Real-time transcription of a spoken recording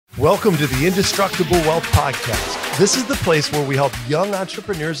Welcome to the Indestructible Wealth Podcast. This is the place where we help young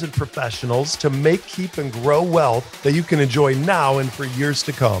entrepreneurs and professionals to make, keep, and grow wealth that you can enjoy now and for years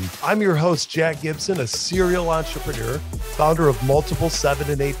to come. I'm your host, Jack Gibson, a serial entrepreneur, founder of multiple 7-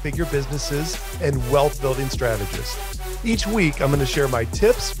 and 8-figure businesses, and wealth building strategist. Each week, I'm going to share my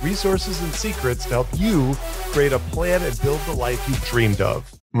tips, resources, and secrets to help you create a plan and build the life you've dreamed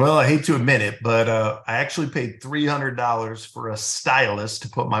of. Well, I hate to admit it, but I actually paid $300 for a stylist to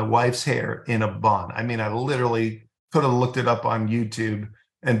put my wife's hair in a bun. I mean, I literally could have looked it up on YouTube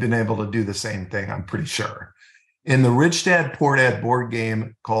and been able to do the same thing, I'm pretty sure. In the Rich Dad, Poor Dad board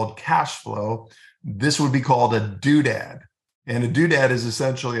game called Cash Flow, this would be called a doodad. And a doodad is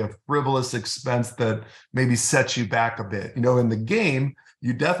essentially a frivolous expense that maybe sets you back a bit. You know, in the game,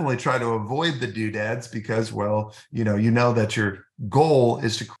 you definitely try to avoid the doodads because, well, you know that your goal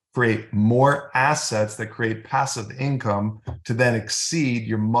is to create more assets that create passive income to then exceed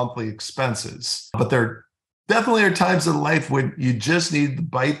your monthly expenses. But there definitely are times in life when you just need to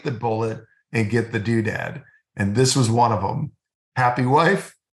bite the bullet and get the doodad. And this was one of them. Happy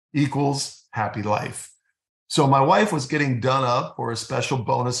wife equals happy life. So my wife was getting done up for a special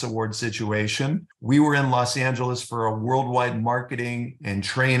bonus award situation. We were in Los Angeles for a worldwide marketing and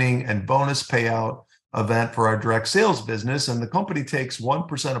training and bonus payout event for our direct sales business. And the company takes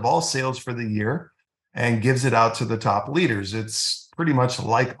 1% of all sales for the year and gives it out to the top leaders. It's pretty much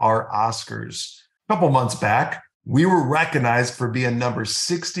like our Oscars. A couple months back, we were recognized for being number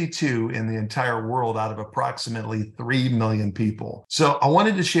 62 in the entire world out of approximately 3 million people. So I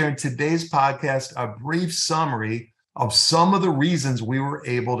wanted to share in today's podcast a brief summary of some of the reasons we were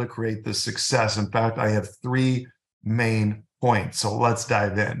able to create this success. In fact, I have 3 main points. So let's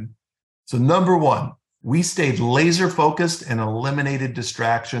dive in. So number 1, we stayed laser focused and eliminated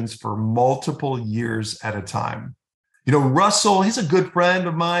distractions for multiple years at a time. You know, Russell, he's a good friend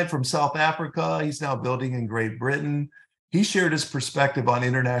of mine from South Africa. He's now building in Great Britain. He shared his perspective on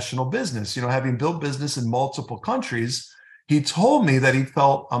international business. You know, having built business in multiple countries, he told me that he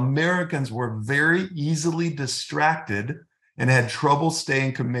felt Americans were very easily distracted and had trouble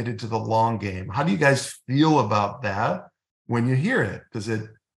staying committed to the long game. How do you guys feel about that when you hear it? Does it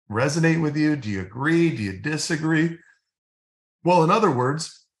resonate with you? Do you agree? Do you disagree? Well, in other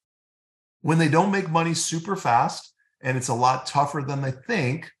words, when they don't make money super fast, and it's a lot tougher than they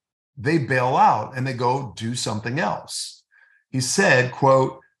think, they bail out and they go do something else. He said,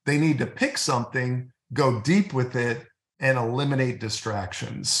 quote, they need to pick something, go deep with it, and eliminate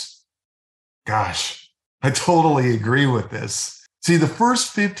distractions. Gosh, I totally agree with this. See, the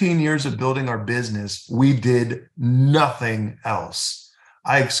first 15 years of building our business, we did nothing else.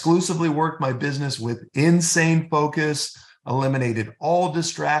 I exclusively worked my business with insane focus, eliminated all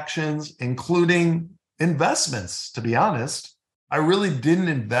distractions, including investments, to be honest. I really didn't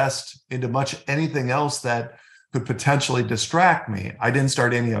invest into much anything else that could potentially distract me. I didn't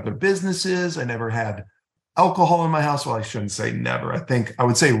start any other businesses. I never had alcohol in my house. Well, I shouldn't say never. I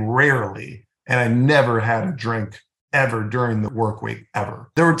would say rarely. And I never had a drink ever during the work week,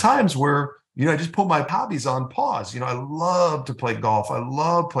 ever. There were times where, I just put my hobbies on pause. I love to play golf. I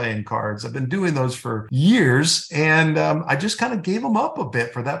love playing cards. I've been doing those for years. And I just kind of gave them up a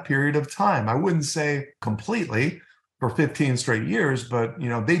bit for that period of time. I wouldn't say completely for 15 straight years, but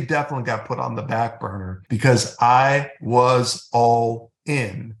they definitely got put on the back burner because I was all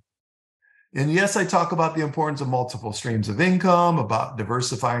in. And yes, I talk about the importance of multiple streams of income, about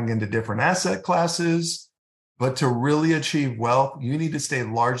diversifying into different asset classes. But to really achieve wealth, you need to stay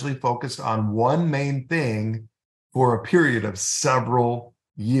largely focused on one main thing for a period of several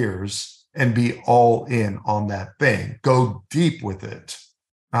years and be all in on that thing. Go deep with it.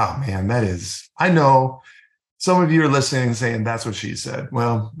 Oh man, I know some of you are listening and saying, that's what she said.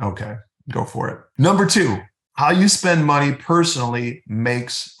 Well, okay, go for it. Number 2, how you spend money personally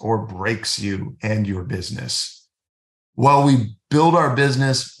makes or breaks you and your business. While we build our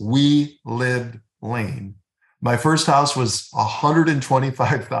business, we lived lean. My first house was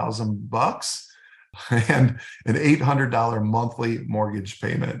 $125,000 and an $800 monthly mortgage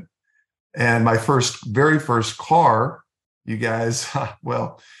payment. And my very first car, you guys,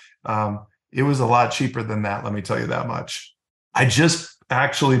 it was a lot cheaper than that. Let me tell you that much. I just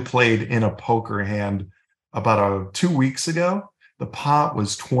actually played in a poker hand about 2 weeks ago. The pot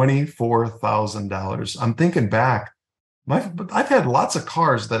was $24,000. I'm thinking back. I've had lots of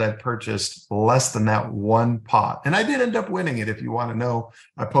cars that I've purchased less than that one pot. And I did end up winning it. If you want to know,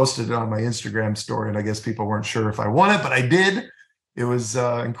 I posted it on my Instagram story, and I guess people weren't sure if I won it, but I did. It was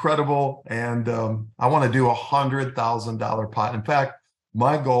incredible. And I want to do a $100,000 pot. In fact,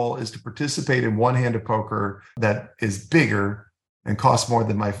 my goal is to participate in one hand of poker that is bigger and cost more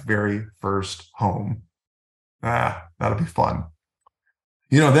than my very first home. That'll be fun.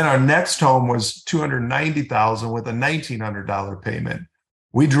 Then our next home was $290,000 with a $1,900 payment.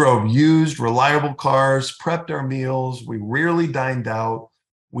 We drove used, reliable cars, prepped our meals. We rarely dined out.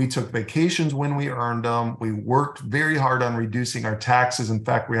 We took vacations when we earned them. We worked very hard on reducing our taxes. In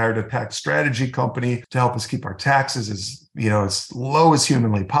fact, we hired a tax strategy company to help us keep our taxes as low as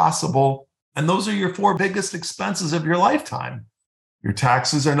humanly possible. And those are your 4 biggest expenses of your lifetime. Your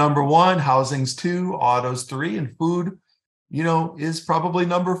taxes are number 1, housing's 2, autos 3, and food, is probably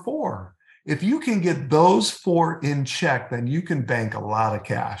number 4. If you can get those 4 in check, then you can bank a lot of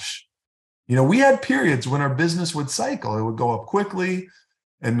cash. We had periods when our business would cycle. It would go up quickly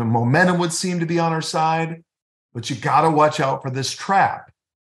and the momentum would seem to be on our side, but you got to watch out for this trap.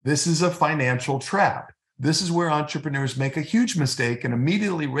 This is a financial trap. This is where entrepreneurs make a huge mistake and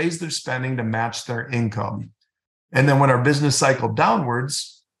immediately raise their spending to match their income. And then when our business cycled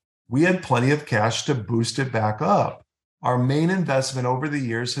downwards, we had plenty of cash to boost it back up. Our main investment over the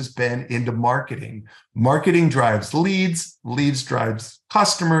years has been into marketing. Marketing drives leads, leads drives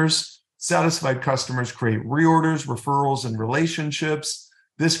customers, satisfied customers create reorders, referrals, and relationships.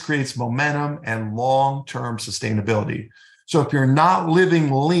 This creates momentum and long-term sustainability. So if you're not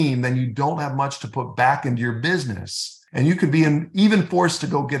living lean, then you don't have much to put back into your business. And you could be even forced to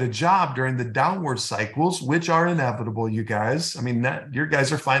go get a job during the downward cycles, which are inevitable, you guys. Your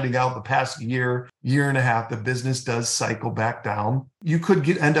guys are finding out the past year and a half, the business does cycle back down. You could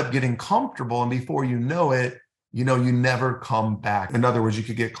end up getting comfortable, and before you know it, you never come back. In other words, you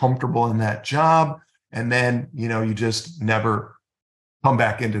could get comfortable in that job, and then, you just never come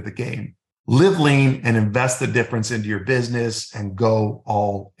back into the game. Live lean and invest the difference into your business and go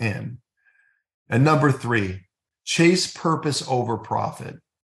all in. And number 3, chase purpose over profit.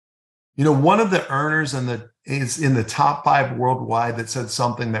 One of the earners is in the top 5 worldwide that said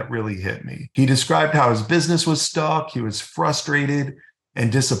something that really hit me. He described how his business was stuck. He was frustrated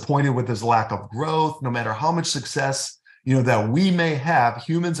and disappointed with his lack of growth. No matter how much success, that we may have,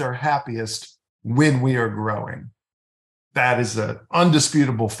 humans are happiest when we are growing. That is an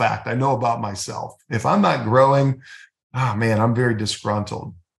undisputable fact. I know about myself. If I'm not growing, I'm very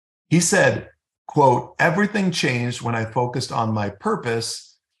disgruntled. He said, quote, "Everything changed when I focused on my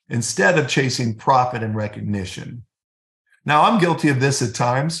purpose instead of chasing profit and recognition." Now, I'm guilty of this at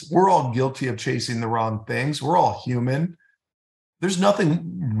times. We're all guilty of chasing the wrong things. We're all human. There's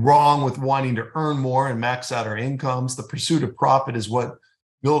nothing wrong with wanting to earn more and max out our incomes. The pursuit of profit is what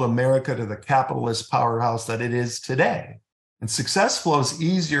built America to the capitalist powerhouse that it is today. And success flows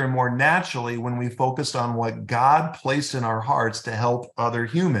easier and more naturally when we focused on what God placed in our hearts to help other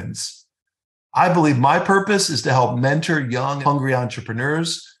humans. I believe my purpose is to help mentor young, hungry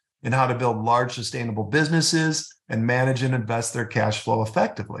entrepreneurs in how to build large, sustainable businesses and manage and invest their cash flow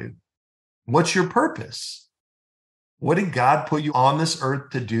effectively. What's your purpose? What did God put you on this earth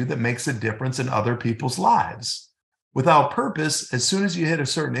to do that makes a difference in other people's lives? Without purpose, as soon as you hit a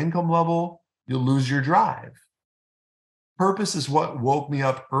certain income level, you'll lose your drive. Purpose is what woke me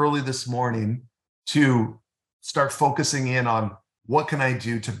up early this morning to start focusing in on what can I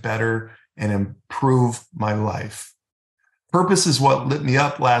do to better and improve my life. Purpose is what lit me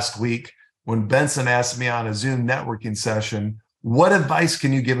up last week when Benson asked me on a Zoom networking session, what advice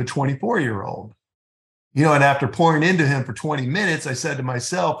can you give a 24-year-old? And after pouring into him for 20 minutes, I said to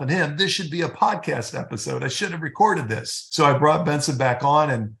myself and him, this should be a podcast episode. I should have recorded this. So I brought Benson back on,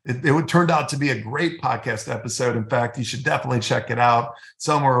 and it turned out to be a great podcast episode. In fact, you should definitely check it out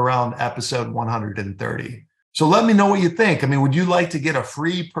somewhere around episode 130. So let me know what you think. Would you like to get a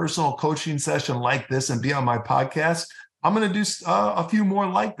free personal coaching session like this and be on my podcast? I'm going to do a few more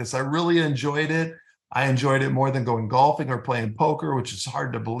like this. I really enjoyed it. I enjoyed it more than going golfing or playing poker, which is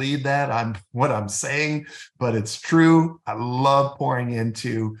hard to believe that what I'm saying, but it's true. I love pouring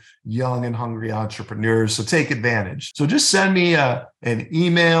into young and hungry entrepreneurs. So take advantage. So just send me an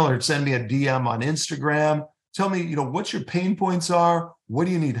email or send me a DM on Instagram. Tell me, what your pain points are. What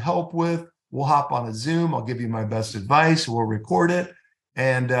do you need help with? We'll hop on a Zoom. I'll give you my best advice. We'll record it.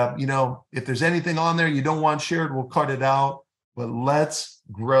 And, if there's anything on there you don't want shared, we'll cut it out. But let's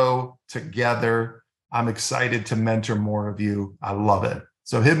grow together. I'm excited to mentor more of you. I love it.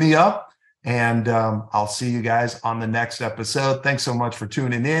 So hit me up, and I'll see you guys on the next episode. Thanks so much for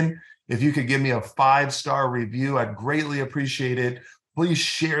tuning in. If you could give me a 5-star review, I'd greatly appreciate it. Please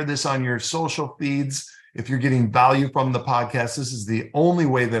share this on your social feeds. If you're getting value from the podcast, this is the only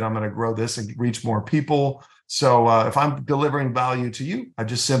way that I'm going to grow this and reach more people. So if I'm delivering value to you, I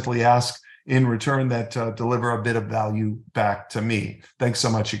just simply ask in return that deliver a bit of value back to me. Thanks so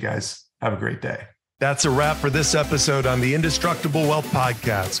much, you guys. Have a great day. That's a wrap for this episode on the Indestructible Wealth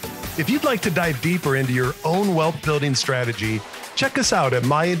Podcast. If you'd like to dive deeper into your own wealth building strategy, check us out at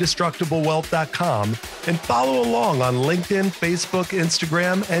myindestructiblewealth.com and follow along on LinkedIn, Facebook,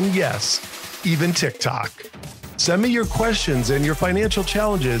 Instagram, and yes, even TikTok. Send me your questions and your financial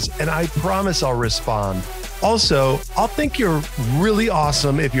challenges, and I promise I'll respond. Also, I'll think you're really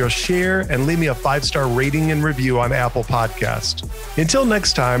awesome if you'll share and leave me a 5-star rating and review on Apple Podcast. Until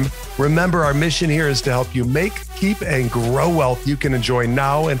next time, remember our mission here is to help you make, keep, and grow wealth you can enjoy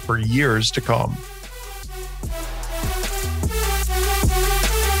now and for years to come.